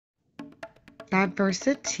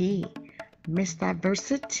Diversity. Miss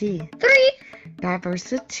Diversity. 3.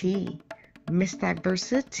 Diversity. Miss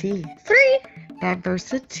Diversity. 3.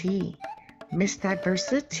 Diversity. Miss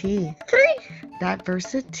Diversity. 3.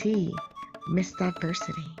 Diversity. Miss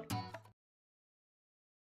Diversity.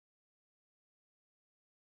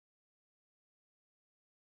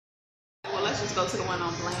 Well, let's just go to the one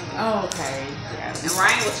on Bland. Oh, okay. Yeah. And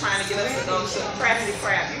Ryan was trying to get us to go to Crafty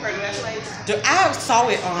Crab. You heard of that place? I saw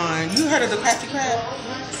it on. You heard of the Crafty Crab?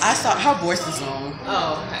 I saw her voice is on.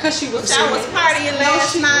 Oh, okay. Cause she was. I was partying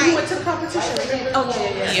last night. We went to the competition. Oh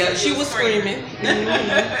yeah. Yeah, she was screaming.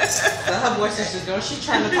 So her voice is just going. She's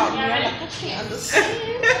trying to talk to me. I'm like, I can't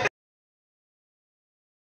understand.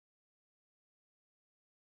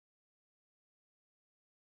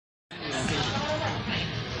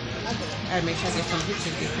 I gotta make sure I get some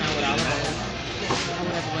pictures this time with all of those. I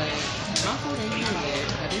would have waited. My food ain't here yet,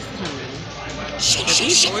 but it's coming. Shake,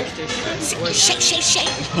 shake, shake. Shake, shake, shake.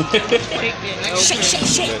 Shake, shake,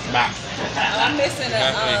 shake. Back. I'm missing a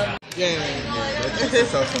Yeah. That's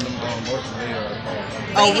stuff from them oysters they are.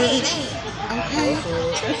 Oh, really? Okay.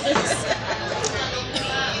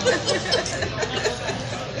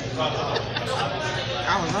 I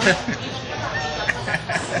don't know.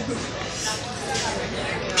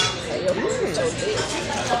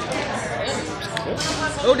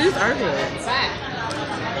 Oh, these are good.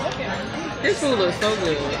 This food looks so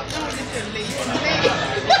good.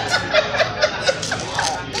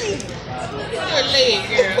 Your leg,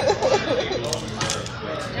 girl.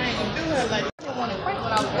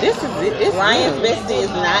 This is it. It's Ryan's good. bestie is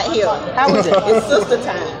not here. How is it? It's sister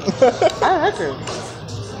time. I like it.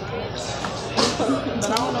 But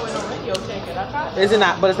I don't know when the radio check it. I tried. Is it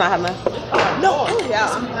not? But it's not hot enough. No. Yeah,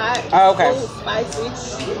 I'm hot. Oh, okay. Ooh, spicy.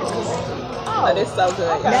 Oh, it's so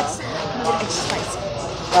good. That's extra spicy.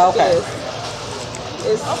 Oh, okay.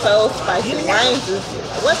 It's so spicy. Ryan's is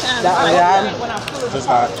what kind of spice? Just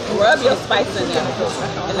hot. Rub your spice in there,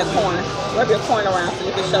 in the corn. Rub your corn around so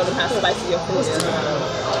you can show them how spicy your food is.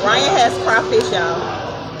 Ryan has crawfish, y'all.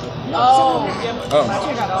 Oh.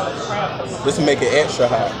 This will make it extra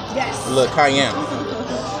hot. Yes. A little cayenne.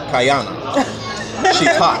 Cayenne.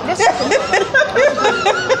 She's hot.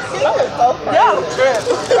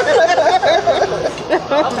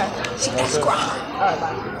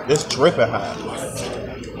 It's dripping hot.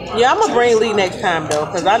 Yeah, I'm gonna bring Lee next time though,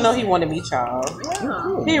 cause I know he want to meet y'all.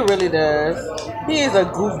 He really does. He is a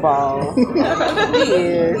goofball. He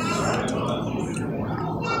is.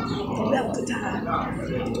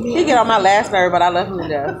 He get on my last nerve, but I love him to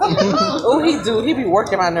death. Oh, he do. He be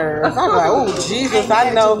working my nerves. I'm like, oh Jesus, I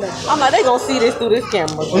know. I'm like, they gonna see this through this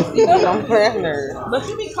camera. He get on my last nerve. But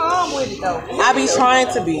you be calm with it though. I be trying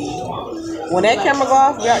to be. When that camera go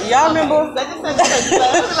off, y'all remember?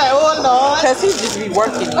 Like, oh Lord. Cause he just be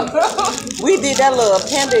working it. We did that little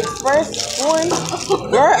Panda Express one.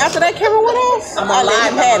 Girl, after that camera went off, I'm on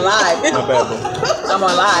live. I'm on live. Not bad, bro. I'm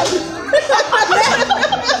on live.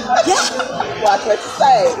 Watch what you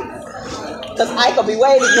say. Cause I could be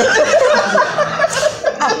waiting.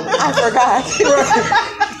 I forgot.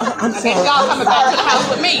 I'm sorry. Y'all coming back to the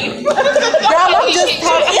house with me. Girl, I'm just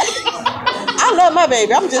talking. I love my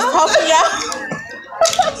baby. I'm just talking, y'all.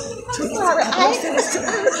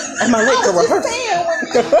 Am I late to rehearsal?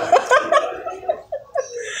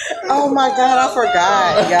 Oh my God, I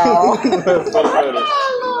forgot, y'all.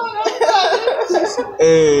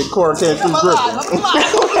 Hey, quarantine too grip.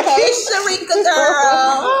 Hey, Sharika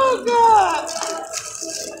girl. Oh God.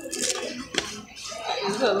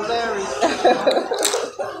 It's hilarious.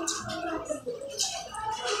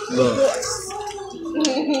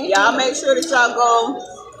 Y'all make sure that y'all go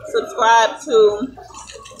subscribe to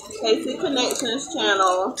KC Connections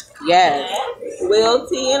channel. Yes. Will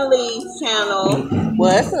T and Lee's channel.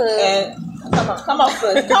 What's up? And come on,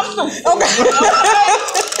 sis. Come through. Okay.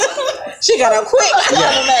 She got up quick. What's the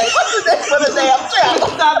name for the damn channel?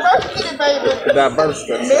 Diversity, baby.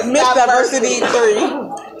 Diversity. Miss Diversity 3.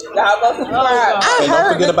 Y'all go subscribe. And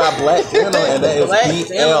don't forget about Black Dental, and that is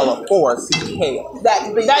BL4CK. That's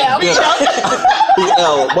be damn.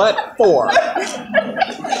 BL what? 4.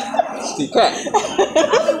 CK.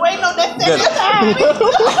 I've been waiting on that second time.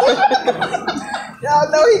 Y'all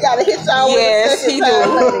know he gotta hit y'all yes, with the second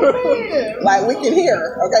time. Like we can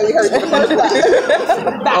hear. Okay, we heard you the first time.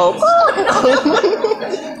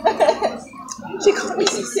 She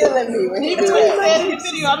killing me when he do that. His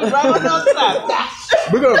video, I'll be right on the other side.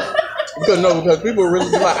 Because people really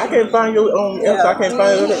be like, I can't find your answer. I can't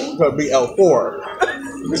find it. Because BL4.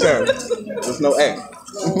 There's no X.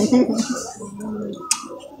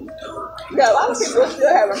 Yeah, a lot of people are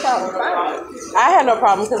still having problems finding it. I had no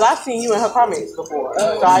problem because I've seen you in her comments before,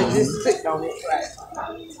 so I just clicked on it. Right.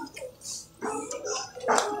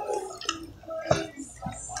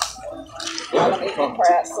 I'm eating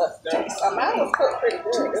crab substance. Mine was cooked pretty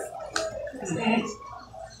good.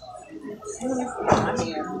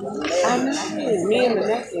 Me and the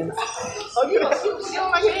napkins. Oh, you don't like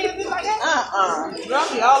your hands like that? Girl,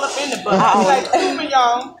 be all up in the butt. Like,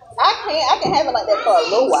 y'all. I can have it like that for a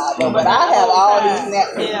little while though, but I have all these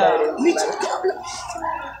napkins.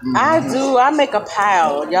 I do. I make a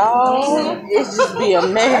pile, y'all. It's just be a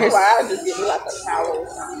That's mess. why I just get me like a towel or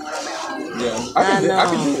something when I'm out. Yeah, I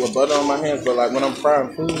can do it with butter on my hands, but like when I'm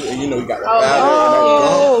frying food and you know you got the batter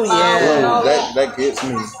Oh, and yeah. that gets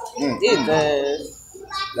me. It does.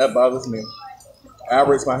 That bothers me. I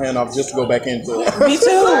rinse my hand off just to go back into it. Me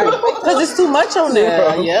too. Because it's too much on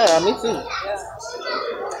there. Yeah, me too.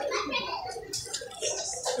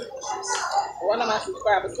 One of my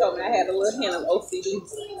subscribers told me I had a little hint of OCD.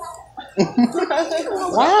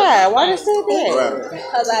 Why? Why did you say that?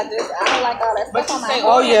 Because I don't like all that stuff on my hands.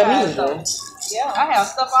 Oh, yeah, me neither. Yeah, I have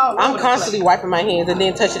stuff all over I'm the constantly wiping my hands and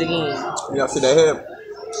then touch it again. Y'all see that head?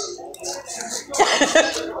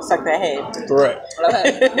 Suck that head. Correct.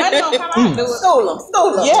 Stole them.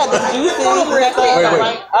 Yeah, the juices.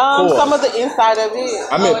 Wait. Some of the inside of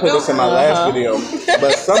it. I meant to put this in my last video,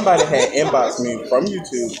 but somebody had inboxed me from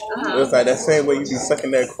YouTube. It was like that same way you be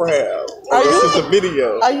sucking that crab. This is a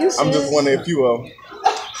video. Are you I'm just wondering if you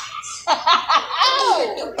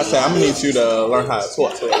I said I'm gonna need you to learn how to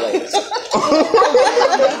talk to it later.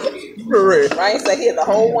 Correct. Ryan said he's the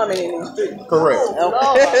whole woman in these streets. Correct.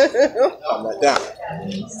 Okay. I'm like that.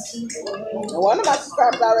 One of my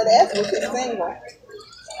subscribers already asked me if he's single.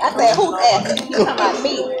 I said, who's asking? He's talking about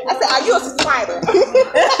me. I said, are you a subscriber?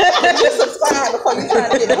 You subscribe before you're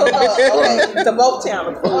trying to get the hook up. Okay, to both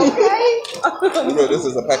channels. Okay. You know, this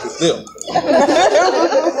is a package deal.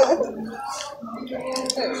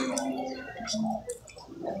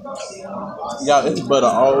 Y'all, it's butter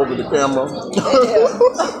all over the camera. Yeah.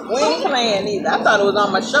 We ain't playing either. I thought it was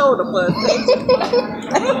on my shoulder for a second.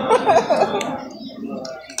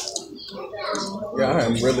 Yeah, I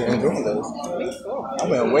am really enjoying this. I've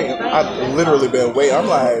been waiting. I've literally been waiting. I'm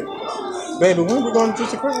like, baby, when we going to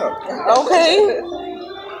Juicy Crab? Okay.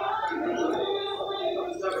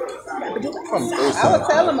 I'm thirsty. I would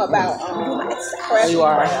tell him about crafty You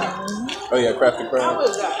are. crab. Oh yeah, Crafty Crab. How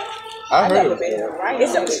was that? I heard never it. been there. Ryan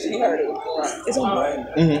said he heard it before. It's on board.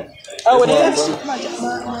 Oh, it is?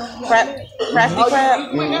 Crafty crab?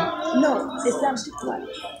 No, it's down the street.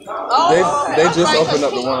 They just opened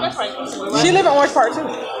up the one. She live in Orange Park too.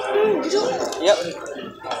 Yep.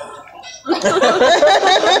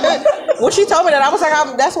 When she told me that, I was like,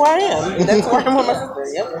 that's where I am. That's where I'm with my sister.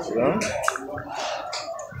 Yep. Yeah.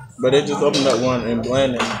 But they just opened up one in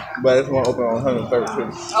Blandon, but it's one open on 103rd too.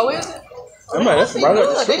 Oh, is it? I'm like, that's right up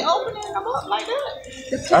the They street. opening them up like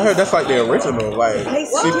that. I heard that's like the original, like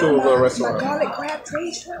seafood little My restaurant. garlic crab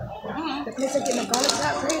trade shrimp. The place I get my garlic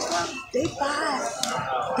crab trade from, they buy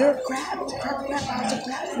their crabs, crab pies and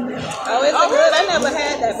crabs from there. Oh, is it good? I never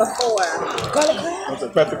had that before. Garlic crab. What's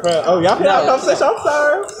it, Crafty Crab? Oh, y'all can have a conversation. I'm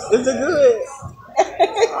sorry. Is it good? Is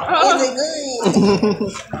it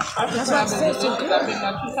good? That's what I said. So good. I've been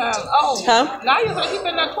there 2 times. Oh, Huh? now you said you've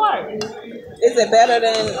been there twice. Is it better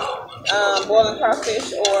than boiling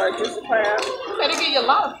crawfish or juicy crab? They give you a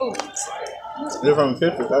lot of food. They're from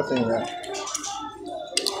Memphis. I've seen that.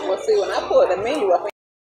 Well, see, when I pulled the menu up,